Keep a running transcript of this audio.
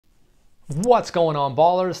What's going on,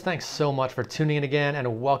 ballers? Thanks so much for tuning in again,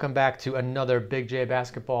 and welcome back to another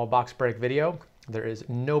BigJBasketball box break video. There is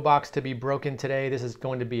no box to be broken today. This is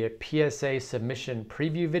going to be a PSA submission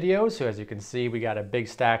preview video. So as you can see, we got a big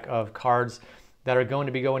stack of cards that are going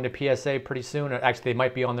to be going to PSA pretty soon. Or actually, they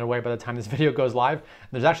might be on their way by the time this video goes live.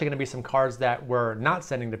 There's actually going to be some cards that we're not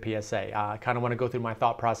sending to PSA. I kind of want to go through my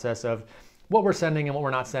thought process of what we're sending and what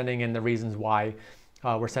we're not sending, and the reasons why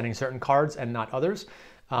we're sending certain cards and not others.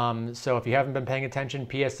 So if you haven't been paying attention,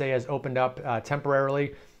 PSA has opened up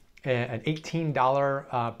temporarily an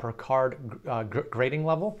 $18 per card grading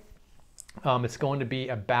level. It's going to be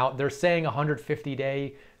about, they're saying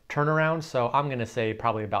 150-day turnaround, so I'm going to say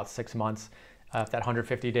probably about 6 months. If that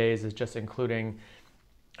 150 days is just including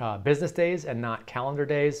business days and not calendar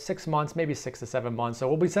days, 6 months, maybe 6 to 7 months. So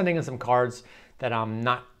we'll be sending in some cards that I'm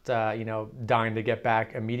not, dying to get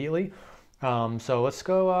back immediately. So let's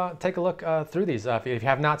go take a look through these. If you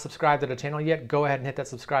have not subscribed to the channel yet, go ahead and hit that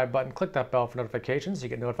subscribe button. Click that bell for notifications so you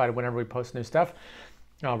get notified whenever we post new stuff.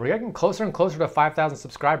 We're getting closer and closer to 5,000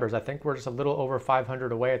 subscribers. I think we're just a little over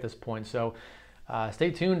 500 away at this point. So stay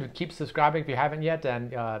tuned. Keep subscribing if you haven't yet,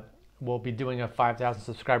 and we'll be doing a 5,000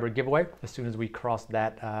 subscriber giveaway as soon as we cross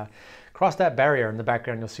that barrier. In the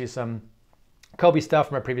background, you'll see some Kobe stuff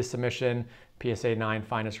from our previous submission: PSA 9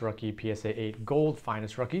 Finest Rookie, PSA 8 Gold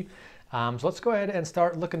Finest Rookie. So let's go ahead and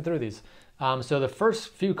start looking through these. So the first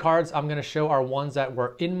few cards I'm going to show are ones that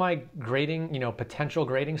were in my grading, potential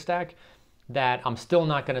grading stack that I'm still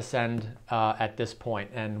not going to send at this point,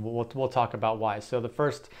 and we'll talk about why. So the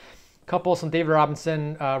first couple, some David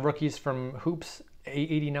Robinson rookies from Hoops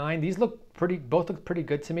 889. These both look pretty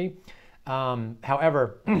good to me.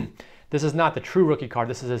 However, this is not the true rookie card.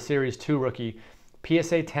 This is a Series 2 rookie.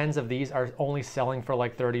 PSA 10s of these are only selling for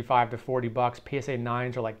like 35 to 40 bucks. PSA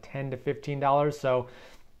 9s are like $10 to $15. So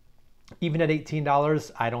even at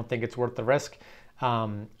 $18, I don't think it's worth the risk.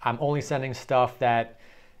 I'm only sending stuff that,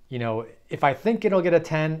 if I think it'll get a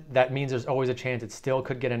 10, that means there's always a chance it still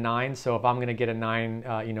could get a 9. So if I'm going to get a 9,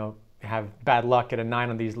 have bad luck, get a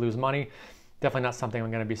 9 on these, lose money, definitely not something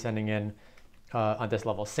I'm going to be sending in on this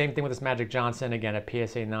level. Same thing with this Magic Johnson. Again, a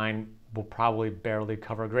PSA 9 will probably barely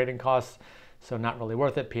cover grading costs, so not really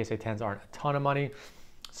worth it. PSA 10s aren't a ton of money.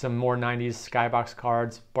 Some more 90s Skybox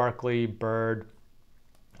cards: Barkley, Bird,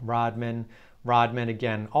 Rodman,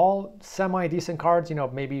 again, all semi-decent cards,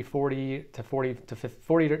 maybe 40 to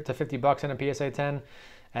 50 bucks in a PSA 10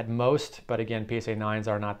 at most, but again, PSA 9s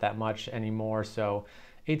are not that much anymore, so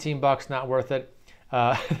 18 bucks, not worth it.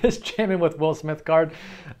 This Jamming with Will Smith card,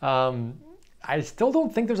 I still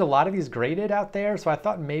don't think there's a lot of these graded out there, so I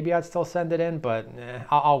thought maybe I'd still send it in, but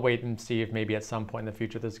I'll wait and see if maybe at some point in the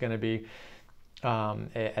future there's going to be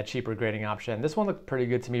a cheaper grading option. This one looked pretty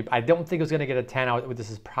good to me. I don't think it was going to get a 10.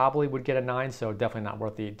 This is probably would get a 9, so definitely not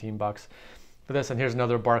worth the 18 bucks for this. And here's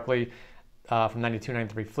another Barkley from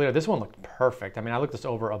 92-93 Fleer. This one looked perfect. I mean, I looked this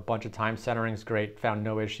over a bunch of times. Centering's great, found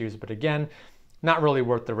no issues, but again, not really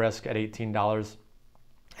worth the risk at $18.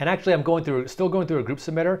 And actually, I'm still going through a group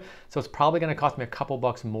submitter, so it's probably going to cost me a couple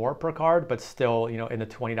bucks more per card, but still, in the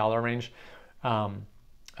 $20 range.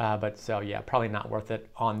 But so yeah, probably not worth it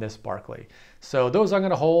on this Barkley. So those I'm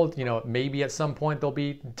going to hold. Maybe at some point there'll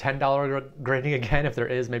be $10 grading again. If there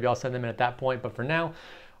is, maybe I'll send them in at that point. But for now,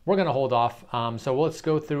 we're going to hold off. So let's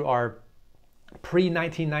go through our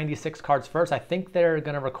pre-1996 cards first. I think they're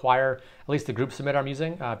going to require, at least the group submitter I'm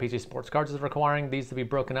using, PSA Sports Cards, is requiring these to be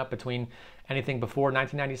broken up between anything before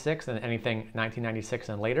 1996 and anything 1996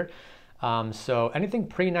 and later. So anything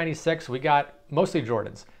pre-96, we got mostly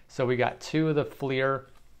Jordans. So we got 2 of the Fleer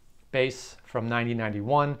base from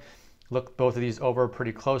 1991. Look both of these over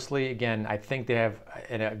pretty closely. Again, I think they have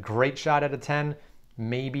a great shot at a 10,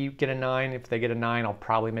 maybe get a 9. If they get a 9, I'll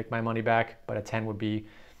probably make my money back, but a 10 would be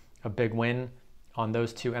a big win on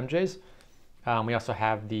those 2 MJs. We also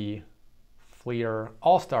have the Fleer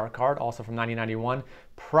All-Star card, also from 1991.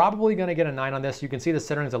 Probably going to get a 9 on this. You can see the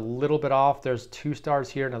centering is a little bit off. There's 2 stars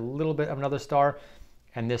here and a little bit of another star,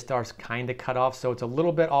 and this star's kind of cut off, so it's a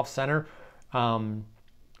little bit off center.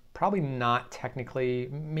 Probably not technically,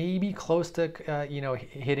 maybe close to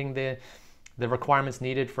hitting the requirements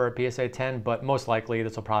needed for a PSA 10, but most likely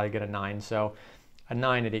this will probably get a 9. So a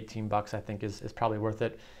 9 at 18 bucks I think is probably worth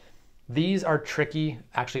it. These are tricky.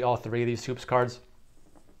 Actually, all 3 of these Hoops cards,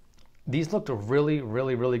 these looked really,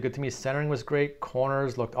 really, really good to me. Centering was great.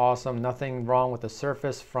 Corners looked awesome. Nothing wrong with the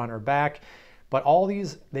surface, front or back. But all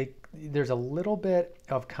these, there's a little bit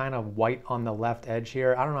of kind of white on the left edge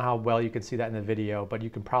here. I don't know how well you can see that in the video, but you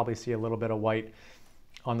can probably see a little bit of white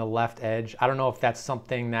on the left edge. I don't know if that's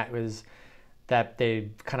something that that they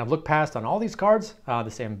kind of look past on all these cards. The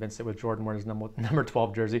same Vincent with Jordan wearing his number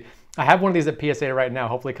 12 jersey. I have one of these at PSA right now,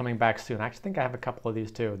 hopefully coming back soon. I actually think I have a couple of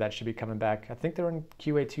these too that should be coming back. I think they're in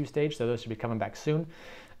QA2 stage, so those should be coming back soon.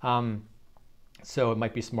 So it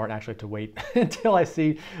might be smart actually to wait until I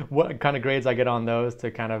see what kind of grades I get on those to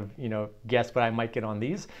kind of, guess what I might get on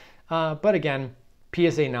these. But again,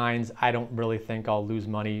 PSA 9s, I don't really think I'll lose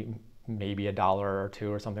money, maybe $1 or $2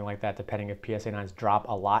 or something like that, depending if PSA 9s drop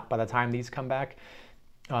a lot by the time these come back.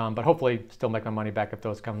 But hopefully still make my money back if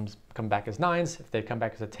those come back as 9s. If they come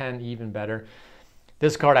back as a 10, even better.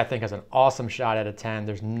 This card I think has an awesome shot at a 10.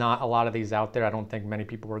 There's not a lot of these out there. I don't think many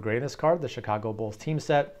people were grading this card. The Chicago Bulls team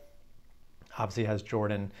set obviously has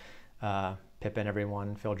Jordan, Pippen,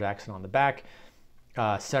 everyone, Phil Jackson on the back.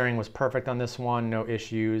 Centering was perfect on this one, no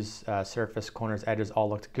issues. Surface, corners, edges all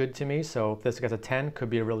looked good to me. So if this gets a 10, could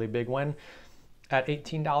be a really big win at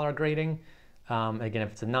 $18 grading. Again,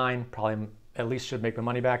 if it's a 9, probably at least should make my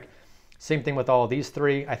money back. Same thing with all of these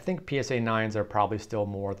three. I think PSA 9s are probably still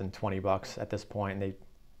more than 20 bucks at this point. And they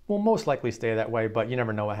will most likely stay that way, but you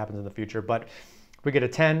never know what happens in the future. But we get a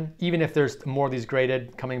 10, even if there's more of these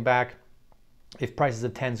graded coming back. If prices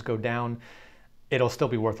of 10s go down, it'll still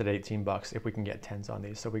be worth it at 18 bucks if we can get 10s on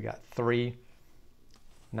these. So we got 3,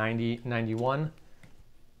 90, 91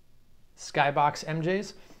 Skybox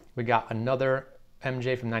MJs. We got another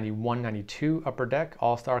MJ from 91, 92 Upper Deck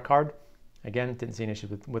All-Star card. Again, didn't see an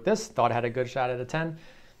issue with this. Thought it had a good shot at a 10.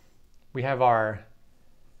 We have our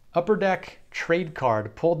Upper Deck trade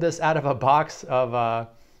card. Pulled this out of a box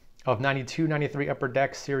of 92, 93 Upper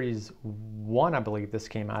Deck Series 1, I believe this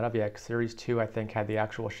came out of. Yeah, Series 2, I think, had the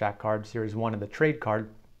actual Shaq card. Series 1 and the trade card.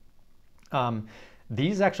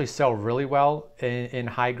 These actually sell really well in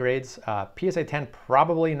high grades. PSA 10,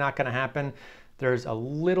 probably not going to happen. There's a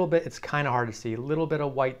little bit, it's kind of hard to see, a little bit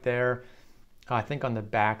of white there. I think on the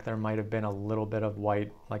back there might have been a little bit of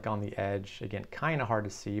white, like on the edge. Again, kind of hard to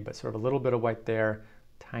see, but sort of a little bit of white there,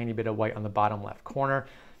 tiny bit of white on the bottom left corner.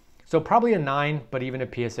 So probably a 9, but even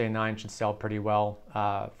a PSA 9 should sell pretty well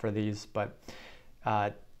for these. But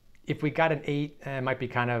if we got an 8, it might be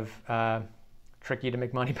kind of tricky to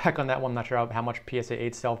make money back on that one. I'm not sure how much PSA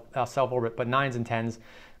 8s sell for, but 9s and 10s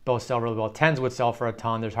both sell really well. 10s would sell for a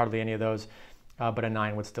ton. There's hardly any of those, but a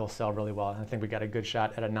 9 would still sell really well. I think we got a good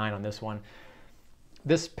shot at a 9 on this one.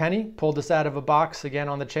 This penny, pulled this out of a box again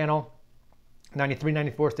on the channel.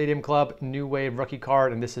 93-94 Stadium Club, New Wave rookie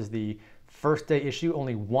card, and this is the first day issue.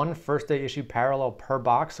 Only one first day issue parallel per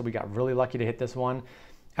box, so we got really lucky to hit this one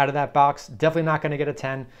out of that box. Definitely not going to get a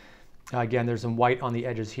 10. Again, there's some white on the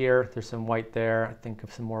edges here. There's some white there. I think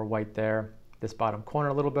of some more white there. This bottom corner,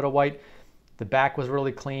 a little bit of white. The back was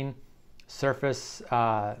really clean. Surface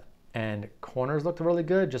and corners looked really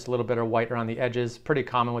good. Just a little bit of white around the edges. Pretty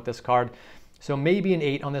common with this card. So maybe an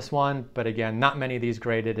 8 on this one, but again, not many of these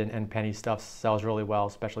graded, and penny stuff sells really well,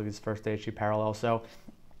 especially these first day issue parallel. So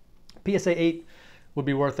PSA 8 would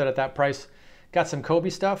be worth it at that price. Got some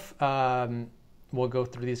Kobe stuff. We'll go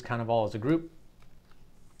through these kind of all as a group.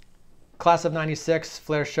 Class of 96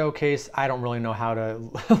 Flair Showcase. I don't really know how to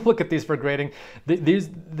look at these for grading.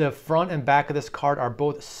 The front and back of this card are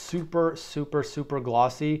both super, super, super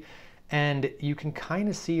glossy. And you can kind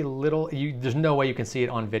of see there's no way you can see it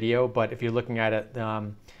on video, but if you're looking at it,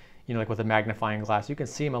 like with a magnifying glass, you can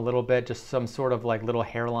see them a little bit, just some sort of like little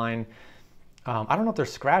hairline. I don't know if they're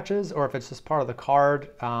scratches or if it's just part of the card,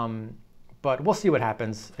 but we'll see what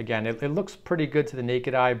happens. Again, it looks pretty good to the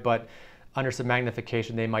naked eye, but under some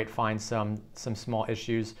magnification, they might find some small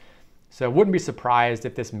issues. So wouldn't be surprised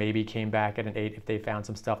if this maybe came back at an 8 if they found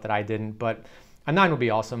some stuff that I didn't, but a 9 would be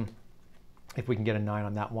awesome if we can get a 9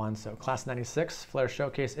 on that one. So Class 96 Flair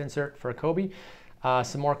Showcase insert for Kobe.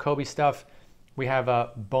 Some more Kobe stuff. We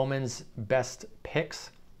have Bowman's Best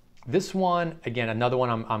Picks. This one, again, another one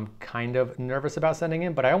I'm kind of nervous about sending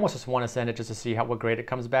in, but I almost just want to send it just to see what grade it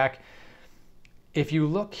comes back. If you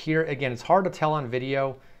look here, again, it's hard to tell on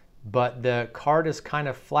video, but the card is kind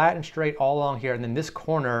of flat and straight all along here. And then this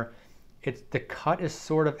corner, the cut is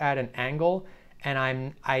sort of at an angle. And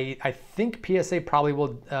I think PSA probably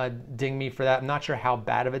will ding me for that. I'm not sure how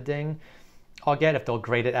bad of a ding I'll get, if they'll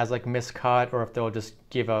grade it as like miscut or if they'll just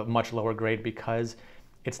give a much lower grade because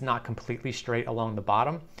it's not completely straight along the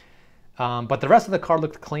bottom. But the rest of the card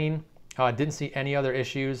looked clean. Didn't see any other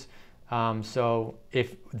issues. So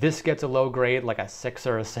if this gets a low grade, like a 6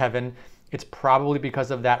 or a 7, it's probably because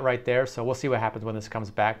of that right there. So we'll see what happens when this comes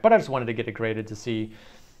back. But I just wanted to get it graded to see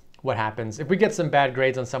what happens. If we get some bad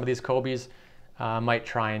grades on some of these Kobe's, might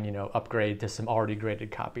try and upgrade to some already graded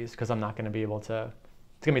copies because I'm not going to be able to.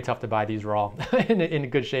 It's going to be tough to buy these raw in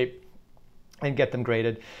good shape and get them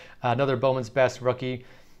graded. Another Bowman's Best rookie.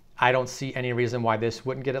 I don't see any reason why this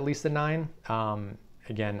wouldn't get at least a 9.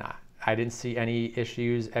 Again, I didn't see any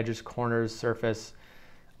issues. Edges, corners, surface,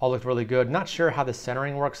 all looked really good. Not sure how the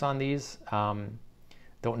centering works on these.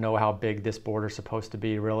 Don't know how big this border is supposed to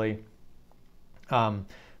be, really.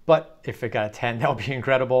 But if it got a 10, that would be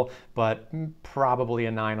incredible. But probably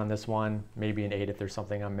a 9 on this one, maybe an 8 if there's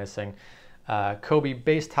something I'm missing. Kobe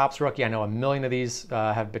base Topps rookie. I know a million of these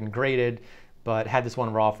have been graded, but had this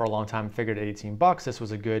one raw for a long time. Figured at 18 bucks, this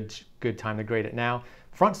was a good time to grade it now.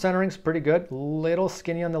 Front centering's pretty good. Little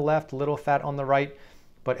skinny on the left, little fat on the right,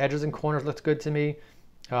 but edges and corners looked good to me.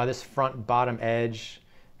 This front bottom edge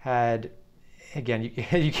had, again,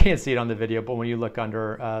 you can't see it on the video, but when you look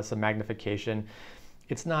under some magnification,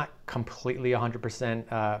 it's not completely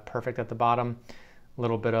 100% perfect at the bottom. A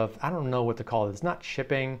little bit of, I don't know what to call it. It's not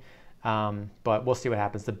chipping, but we'll see what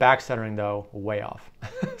happens. The back centering, though, way off.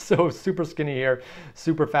 So super skinny here,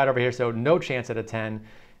 super fat over here, so no chance at a 10.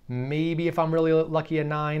 Maybe if I'm really lucky, a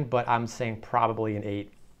 9, but I'm saying probably an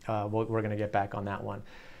 8. We're going to get back on that one.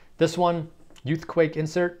 This one, Youthquake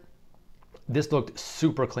insert. This looked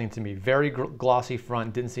super clean to me. Very glossy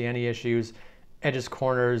front, didn't see any issues. Edges,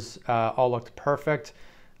 corners, all looked perfect.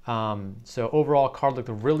 So overall, card looked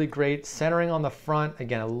really great. Centering on the front,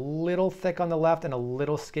 again, a little thick on the left and a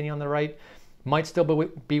little skinny on the right. Might still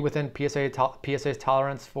be within PSA's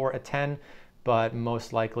tolerance for a 10, but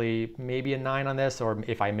most likely maybe a 9 on this, or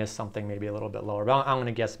if I miss something, maybe a little bit lower. But I'm going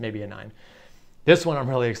to guess maybe a 9. This one I'm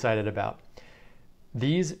really excited about.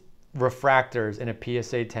 These refractors in a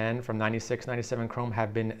PSA 10 from 96, 97 Chrome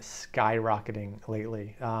have been skyrocketing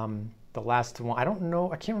lately. The last one, I don't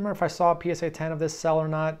know, I can't remember if I saw a PSA 10 of this sell or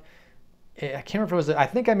not. I can't remember if it was, I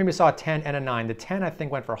think I maybe saw a 10 and a 9. The 10 I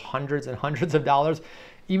think went for hundreds and hundreds of dollars.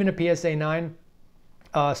 Even a PSA 9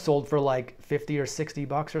 sold for like 50 or 60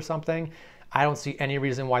 bucks or something. I don't see any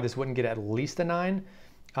reason why this wouldn't get at least a 9.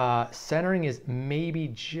 Centering is maybe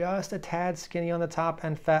just a tad skinny on the top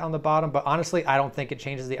and fat on the bottom, but honestly, I don't think it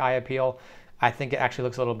changes the eye appeal. I think it actually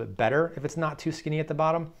looks a little bit better if it's not too skinny at the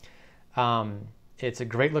bottom. It's a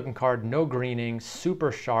great looking card, no greening,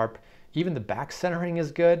 super sharp. Even the back centering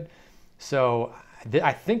is good. So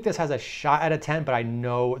I think this has a shot at a 10, but I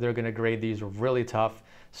know they're gonna grade these really tough.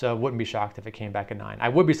 So I wouldn't be shocked if it came back a 9. I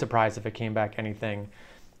would be surprised if it came back anything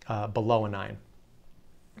below a 9.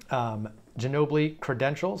 Ginobili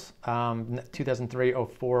Credentials,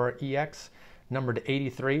 2003-04 EX, numbered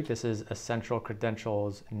 83. This is Essential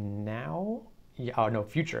Credentials Now. Yeah, oh no,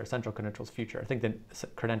 Future, Essential Credentials Future. I think the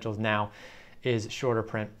Credentials Now is shorter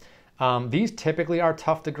print. These typically are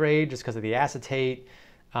tough to grade just because of the acetate.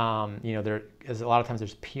 You know, there is a lot of times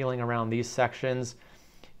there's peeling around these sections.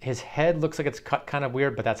 His head looks like it's cut kind of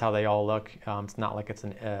weird, but that's how they all look. It's not like it's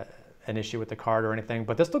an issue with the card or anything,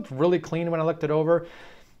 but this looked really clean when I looked it over.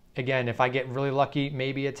 Again, if I get really lucky,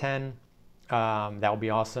 maybe a 10. That would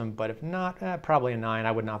be awesome, but if not, probably a 9.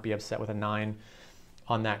 I would not be upset with a 9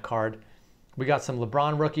 on that card. We got some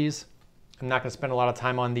LeBron rookies. I'm not going to spend a lot of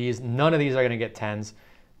time on these. None of these are going to get 10s.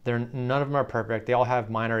 None of them are perfect. They all have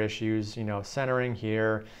minor issues, you know, centering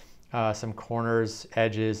here, some corners,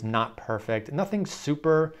 edges, not perfect. Nothing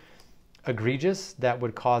super egregious that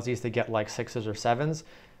would cause these to get like 6s or 7s.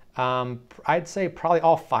 I'd say probably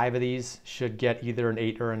all 5 of these should get either an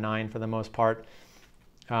 8 or a 9 for the most part.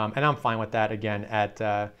 And I'm fine with that. Again, at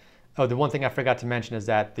oh, the one thing I forgot to mention is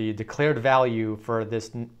that the declared value for this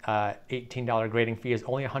 $18 grading fee is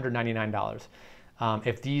only $199.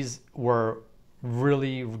 If these were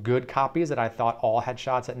really good copies that I thought all had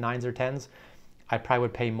shots at 9s or 10s, I probably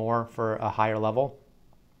would pay more for a higher level.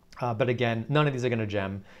 But again, none of these are going to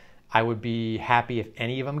gem. I would be happy if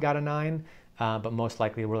any of them got a 9, but most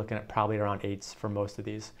likely we're looking at probably around 8s for most of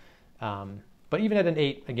these. But even at an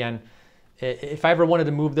 8, again, if I ever wanted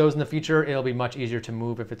to move those in the future, it'll be much easier to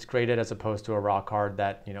move if it's graded as opposed to a raw card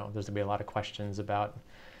that, you know, there's gonna be a lot of questions about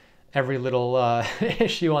every little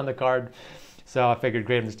issue on the card. So I figured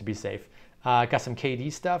grade them just to be safe. Got some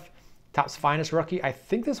KD stuff. Topps Finest rookie. I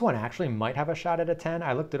think this one actually might have a shot at a 10.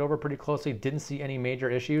 I looked it over pretty closely, didn't see any major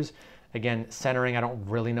issues. Again, centering, I don't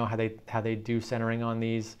really know how they do centering on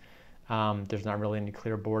these. There's not really any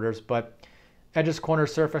clear borders, but edges,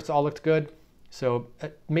 corners, surface all looked good. So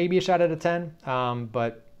maybe a shot at a 10,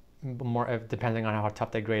 but more depending on how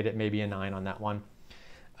tough they grade it, maybe a 9 on that one.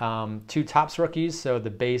 2 Topps rookies, so the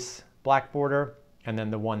base black border, and then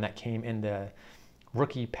the one that came in the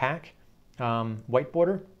rookie pack, white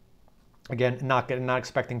border. Again, not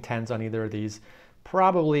expecting 10s on either of these.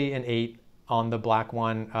 Probably an 8 on the black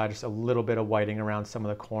one, just a little bit of whiting around some of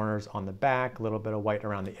the corners on the back, a little bit of white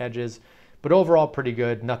around the edges. But overall, pretty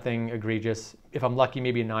good, nothing egregious. If I'm lucky,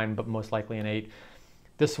 maybe a 9, but most likely an 8.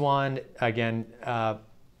 This one, again,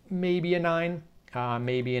 maybe a 9,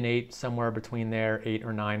 maybe an 8, somewhere between there, 8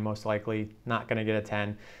 or 9 most likely. Not going to get a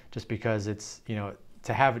 10 just because it's, you know,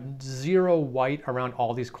 to have 0 white around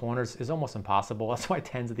all these corners is almost impossible. That's why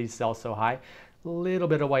 10s of these sell so high. A little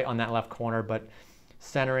bit of white on that left corner, but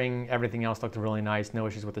centering, everything else looked really nice. No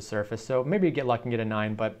issues with the surface. So maybe you get lucky and get a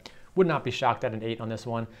 9, but would not be shocked at an 8 on this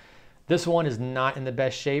one. This one is not in the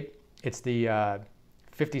best shape. It's the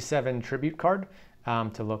 57 tribute card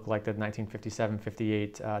to look like the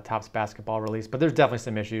 1957-58 Topps basketball release, but there's definitely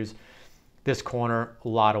some issues. This corner, a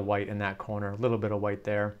lot of white in that corner, a little bit of white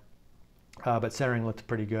there. But centering looked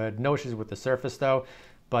pretty good. No issues with the surface though,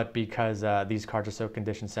 but because these cards are so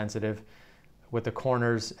condition sensitive, with the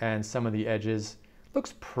corners and some of the edges,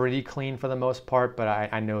 looks pretty clean for the most part, but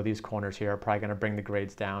I know these corners here are probably gonna bring the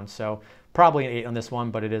grades down. So probably an 8 on this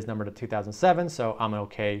one, but it is numbered to 2007, so I'm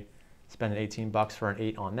okay spending 18 bucks for an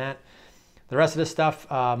 8 on that. The rest of this stuff,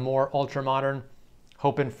 more ultra modern,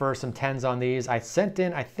 hoping for some 10s on these. I sent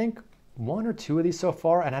in, I think, 1 or 2 of these so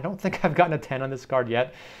far, and I don't think I've gotten a 10 on this card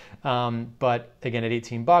yet. But again, at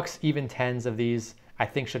 18 bucks, even 10s of these I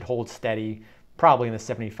think should hold steady, probably in the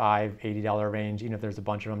 $75, $80 range, even if there's a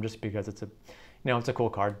bunch of them, just because it's a, you know, it's a cool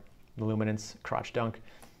card. The Luminance Crotch Dunk.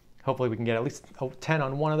 Hopefully we can get at least a 10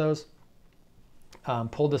 on one of those.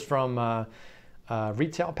 Pulled this from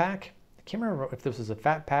retail pack. I can't remember if this was a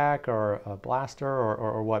fat pack or a blaster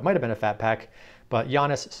or what. Might have been a fat pack, but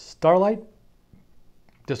Giannis Starlight.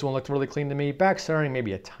 This one looked really clean to me. Back centering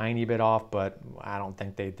maybe a tiny bit off, but I don't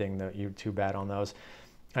think they ding you too bad on those.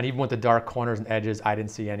 And even with the dark corners and edges, I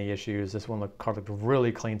didn't see any issues. This card looked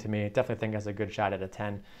really clean to me. Definitely think it has a good shot at a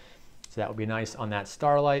 10. So that would be nice on that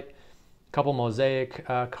Starlight. A couple mosaic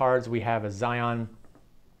cards. We have a Zion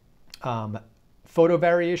photo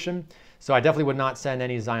variation. So I definitely would not send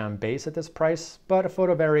any Zion base at this price, but a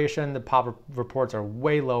photo variation, the pop reports are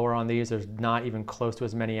way lower on these. There's not even close to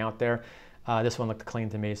as many out there. This one looked clean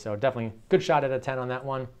to me, so definitely good shot at a 10 on that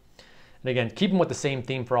one. And again, keeping with the same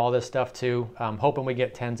theme for all this stuff too. Hoping we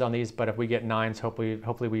get 10s on these, but if we get 9s,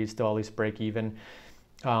 hopefully we still at least break even.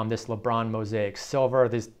 This LeBron Mosaic Silver,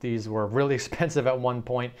 these were really expensive at one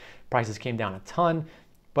point. Prices came down a ton,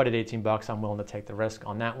 but at 18 bucks, I'm willing to take the risk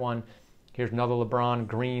on that one. Here's another LeBron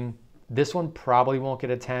Green. This one probably won't get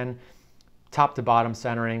a 10. Top to bottom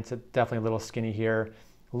centering, so definitely a little skinny here,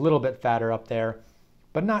 a little bit fatter up there,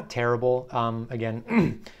 but not terrible.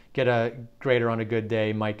 Again, get a grader on a good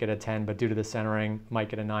day, might get a 10, but due to the centering, might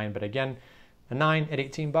get a 9. But again, a 9 at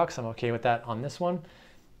 18 bucks, I'm okay with that on this one.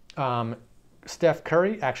 Steph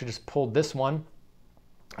Curry actually just pulled this one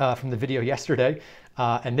from the video yesterday,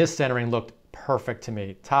 and this centering looked perfect to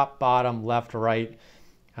me. Top, bottom, left, right.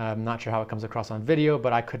 I'm not sure how it comes across on video,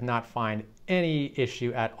 but I could not find any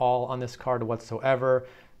issue at all on this card whatsoever.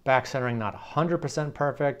 Back centering, not 100%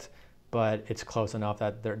 perfect, but it's close enough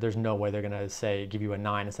that there's no way they're gonna say give you a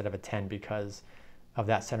 9 instead of a 10 because of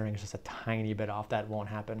that centering is just a tiny bit off. That won't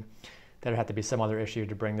happen. There'd have to be some other issue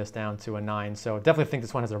to bring this down to a 9. So definitely think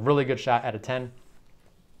this one has a really good shot at a 10.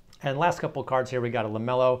 And last couple cards here, we got a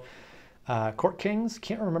LaMelo Court Kings.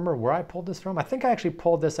 Can't remember where I pulled this from. I think I actually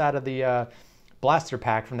pulled this out of the blaster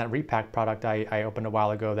pack from that repack product I opened a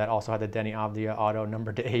while ago that also had the Denny Avdia auto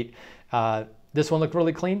number to 8. This one looked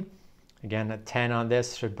really clean. Again, a 10 on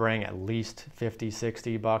this should bring at least 50,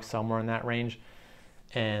 60 bucks, somewhere in that range.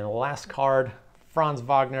 And last card, Franz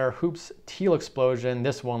Wagner Hoops Teal Explosion.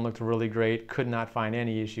 This one looked really great. Could not find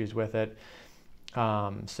any issues with it.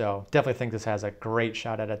 So definitely think this has a great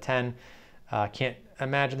shot at a 10. Can't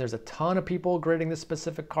imagine there's a ton of people grading this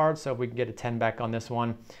specific card. So if we can get a 10 back on this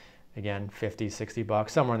one, again, 50, 60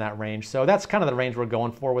 bucks, somewhere in that range. So that's kind of the range we're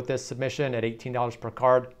going for with this submission at $18 per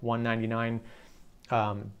card, $199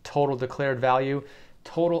 total declared value.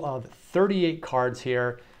 Total of 38 cards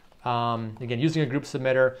here. Again, using a group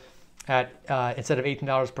submitter at instead of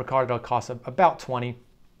 $18 per card, it'll cost about $20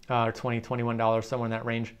 or $20, $21, somewhere in that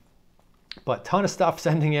range. But ton of stuff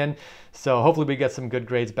sending in. So hopefully we get some good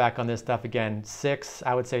grades back on this stuff. Again,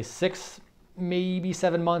 I would say 6, maybe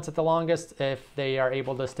 7 months at the longest if they are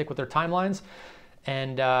able to stick with their timelines.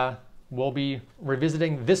 And we'll be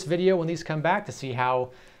revisiting this video when these come back to see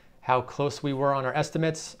how close we were on our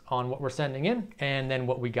estimates on what we're sending in and then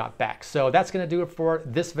what we got back. So that's going to do it for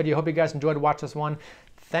this video. Hope you guys enjoyed watching this one.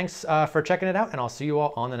 Thanks for checking it out, and I'll see you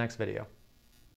all on the next video.